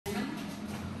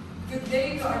Good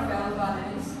day to our fellow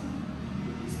panelists,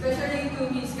 especially to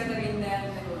Ms. Catherine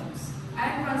Nicholas.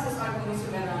 I am Francis Argonis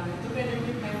Sumerano, together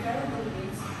with my fellow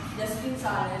colleagues, Justin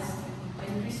Sales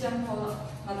and Christian Paul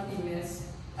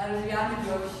Martinez, Ariana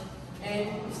Josh,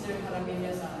 and Mr.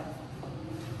 Jaramillo Sara.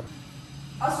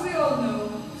 As we all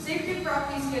know, safety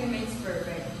practice can make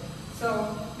perfect.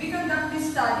 So, we conduct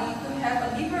this study to have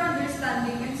a deeper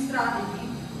understanding and strategy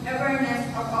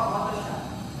awareness of our auto shop.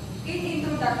 In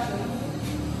introduction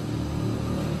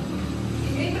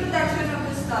of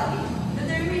the study,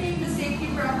 determining the safety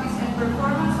practice and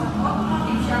performance of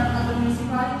automotive shop at the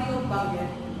Municipality of Bangued,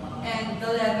 and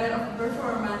the level of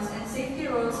performance and safety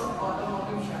roles of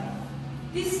automotive shop.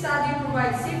 This study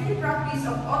provides safety practice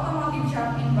of automotive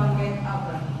shop in Bangued,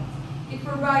 Abra. It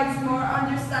provides more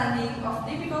understanding of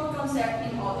difficult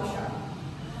concept in auto shop.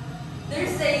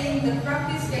 They're saying that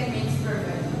practice can make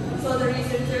perfect. So the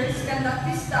researchers conduct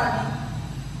this study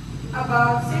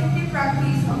about safety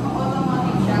practice of an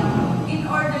automotive shop in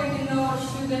order to know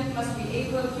students must be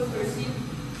able to perceive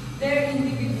their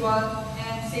individual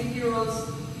and safety roles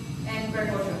and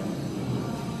precautions.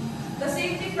 The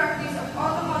safety practice of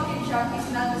automotive shop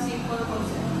is not a simple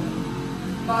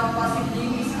concept, but possibly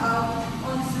miss out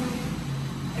on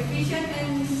efficient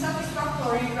and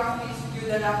satisfactory practice due to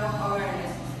the lack of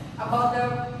awareness about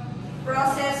the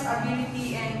process,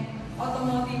 ability, and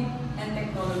automotive and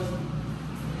technology.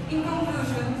 In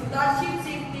conclusion, to achieve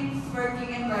safety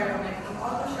working environment in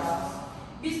auto shops,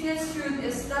 business should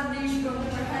establish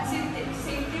comprehensive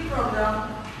safety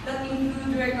program that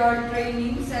include regular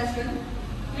training session,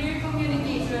 clear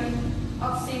communication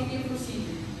of safety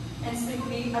procedure, and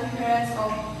strictly adherence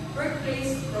of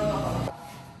workplace protocol.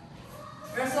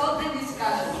 Result and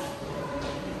discussion.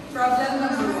 Problem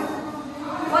number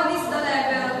 1. What is the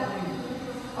level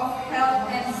of health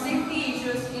and safety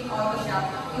issues in auto shop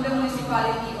in the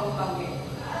Municipality of Bangued?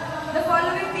 The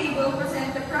following table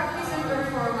presents the practice and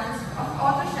performance of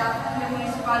auto shop in the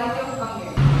Municipality of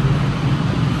Bangued.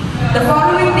 The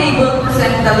following table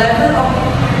presents the level of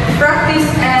practice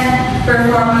and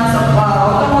performance of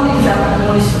automotive shop in the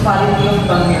Municipality of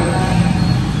Bangued.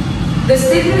 The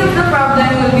statement of the problem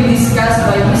will be discussed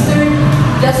by Mr.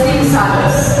 Justin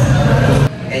Sales.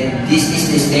 And this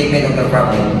is the statement of the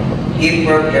problem. Keep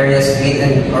work areas clean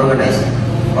and organized.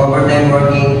 Overtime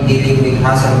working, dealing with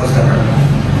hassle customer.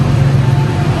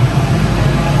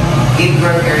 Keep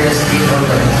work areas clean and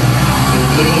organized.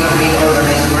 Maintaining a clean,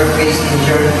 organized workplace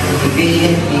ensure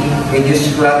efficiently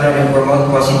reduce clutter and promote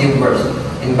positive work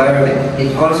environment.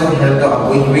 It also helps to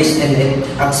avoid risk and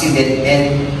accident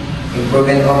and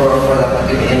improvement overall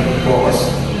productivity and focus.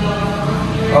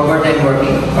 Overtime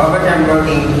working. Overtime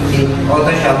working in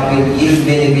auto shop will yield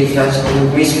benefits such as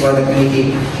increased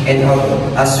productivity and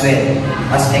as well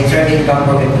as extra income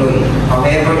for employee.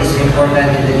 However, it's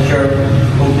important to ensure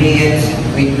compliance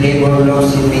with labor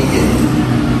laws in maintenance.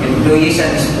 Employee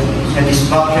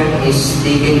satisfaction is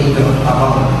taken into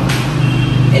account,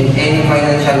 and any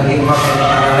financial impact and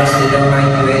analysis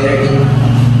determine whether it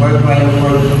worthwhile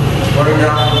for the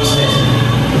business.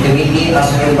 Ultimately, as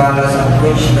well balanced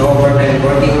approach to overtime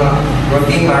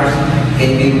working hours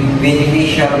can be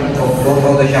beneficial of both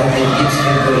auto shop and its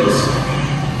employees.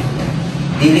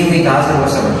 Dealing with hassle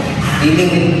customer. Dealing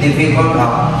with difficult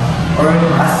or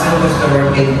hassle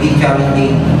customer can be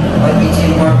challenging, but it's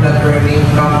important to remain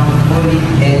calm, cool,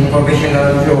 and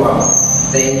professional throughout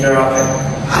the interaction.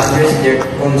 Address their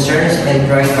concerns and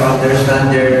try to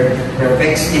understand their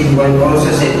perspective while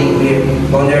also setting clear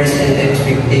boundaries and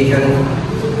expectations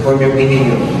for their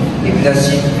behavior. If the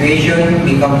situation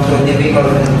becomes so difficult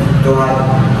to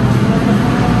handle,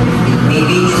 it may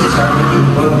be necessary to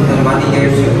involve the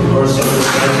managers or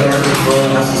supervisor for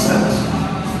assistance.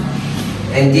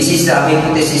 And this is the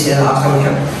hypothesis and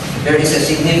assumption. There is a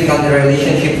significant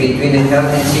relationship between the health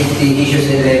and safety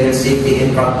issues and level safety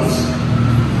and practice.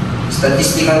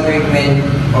 Statistical treatment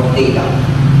of data.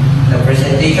 The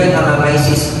presentation,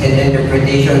 analysis, and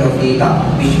interpretation of data,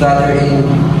 which gathered in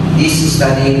this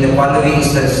study, the following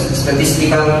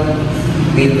statistical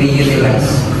will be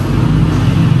utilized.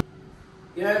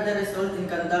 Here are the results in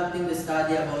conducting the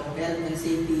study about health and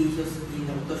safety issues in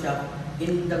auto shop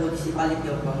in the Municipality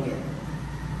of Bangued.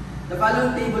 The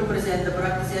following table presents the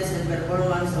practices and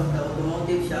performance of the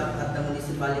automotive shop at the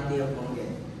Municipality of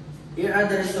Bangued. Here are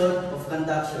the results of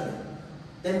conduction.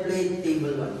 Template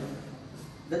Table 1.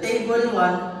 The Table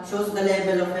 1 shows the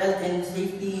level of health and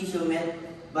safety issue met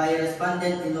by a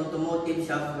respondent in automotive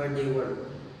shop where they work.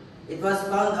 It was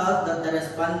found out that the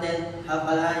respondent have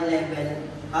a high level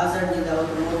hazard in the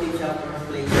automotive shop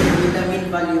workplace with a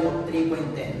mean value of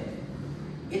 3.10.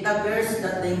 It appears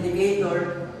that the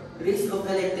indicator risk of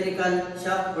electrical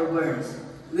shock or burns,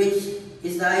 which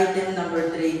is the item number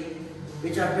 3,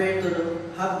 which appear to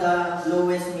have the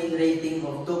lowest mean rating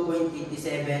of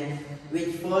 2.87,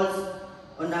 which falls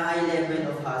on a high level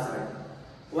of hazard.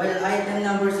 While item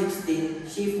number 16,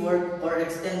 shift work or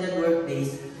extended work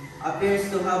days, appears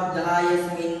to have the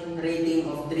highest mean rating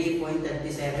of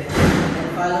 3.37 and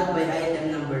followed by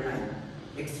item number 9,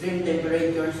 extreme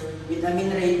temperatures with a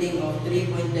mean rating of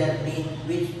 3.30,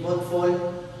 which both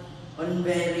fall on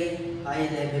very high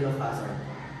level of hazard.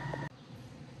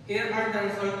 Here are the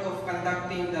results of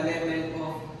conducting the level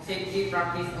of safety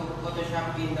practice of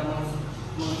Autoshop in the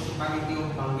Municipality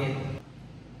of Bangued.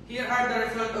 Here are the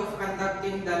results of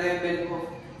conducting the level of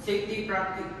safety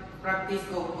practice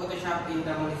of Autoshop in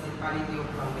the Municipality of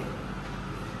Bangued.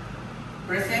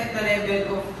 Present the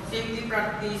level of safety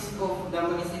practice of the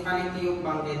Municipality of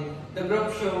Bangued. The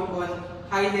graph show on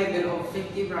high level of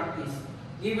safety practice,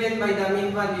 given by the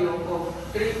mean value of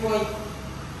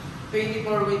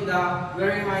 3.24 with the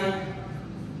very high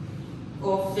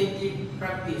of safety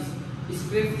practice.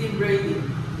 Descriptive rating.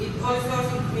 It also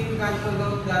significant to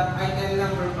note that item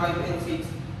number 5 and 6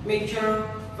 make sure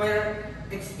fire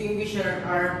extinguisher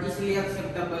are easily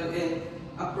acceptable and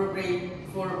appropriate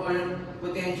for all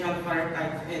potential fire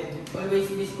types, and always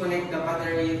disconnect the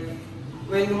battery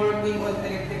when working on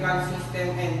electrical system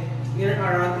and near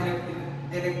around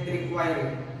electric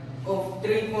wiring. Of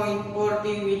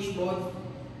 3.40, which both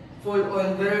fall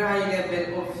on very high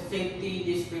level of safety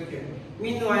description.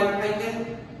 Meanwhile,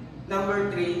 item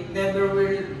number 3, never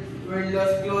wear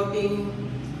lost clothing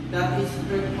that is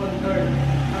stripped on earth,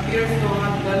 appears to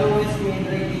have the lowest mean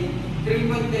rating,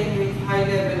 3.10 with high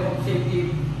level of safety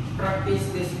practice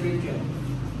description.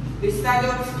 The study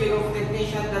of skill of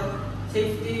technician that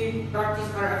safety practice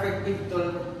are effective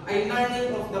tool, a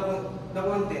learning of the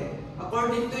content.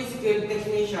 According to skilled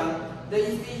technician, the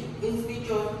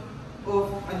Institute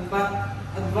of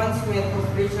Advancement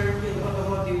of Research in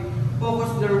Automotive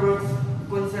focus their work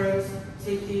concerns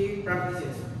safety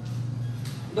practices.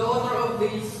 The author of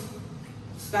this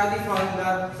study found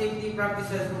that safety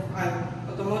practices of an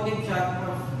automotive shop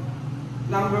have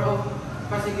number of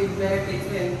positive benefits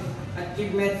and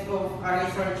achievements of a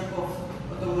research of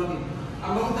automotive.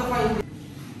 Among the findings,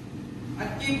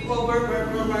 achieve over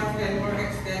performance and more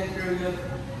extended period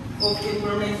of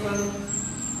information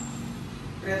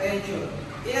retention.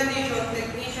 In addition,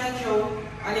 technicians show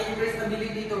an increased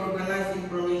ability to organize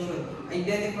information,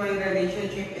 identify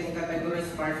relationship, and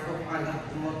categorize parts of an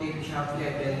automotive shop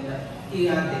level that he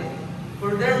handled.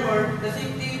 Furthermore, the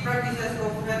safety practices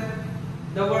of help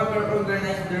the worker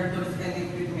organize their tools and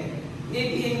equipment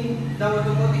need in the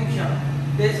automotive shop.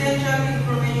 The essential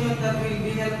information that will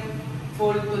be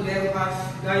helpful to them as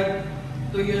guide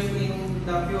to use in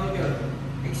the future.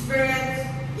 Experience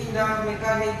in the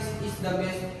mechanics is the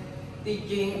best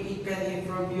teaching. It can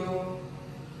improve your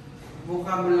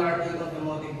vocabulary in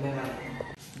automotive mechanics.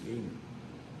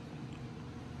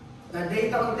 The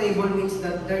data on table means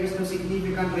that there is no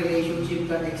significant relationship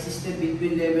that existed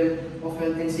between level of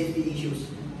health and safety issues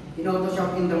in auto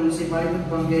shop in the municipality of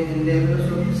Bangued and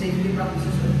levels of safety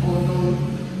practices of auto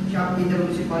shop in the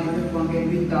municipality of Bangued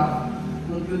with the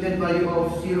computed value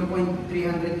of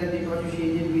 0.332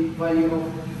 associated with value of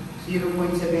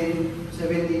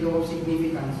 0.772 of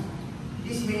significance.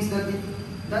 This means that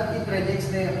it rejects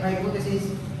the hypothesis,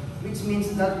 which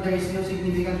means that there is no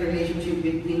significant relationship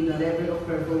between the level of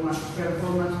performance of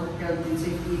health and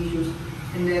safety issues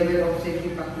and level of safety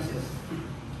practices.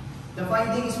 The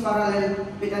finding is parallel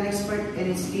with an expert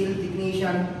and skilled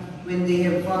technician when they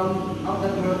have found out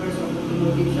that workers of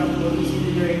automotive shop will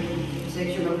easily learn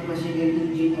section of machine and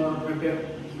engine or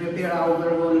prepare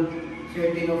overhaul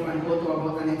certain of an auto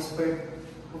about an expert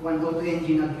of an auto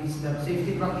engine agrees that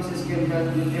safety practices can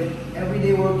help with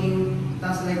everyday working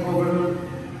tasks like overhaul,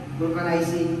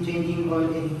 vulcanizing, changing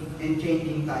oil, and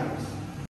changing tires.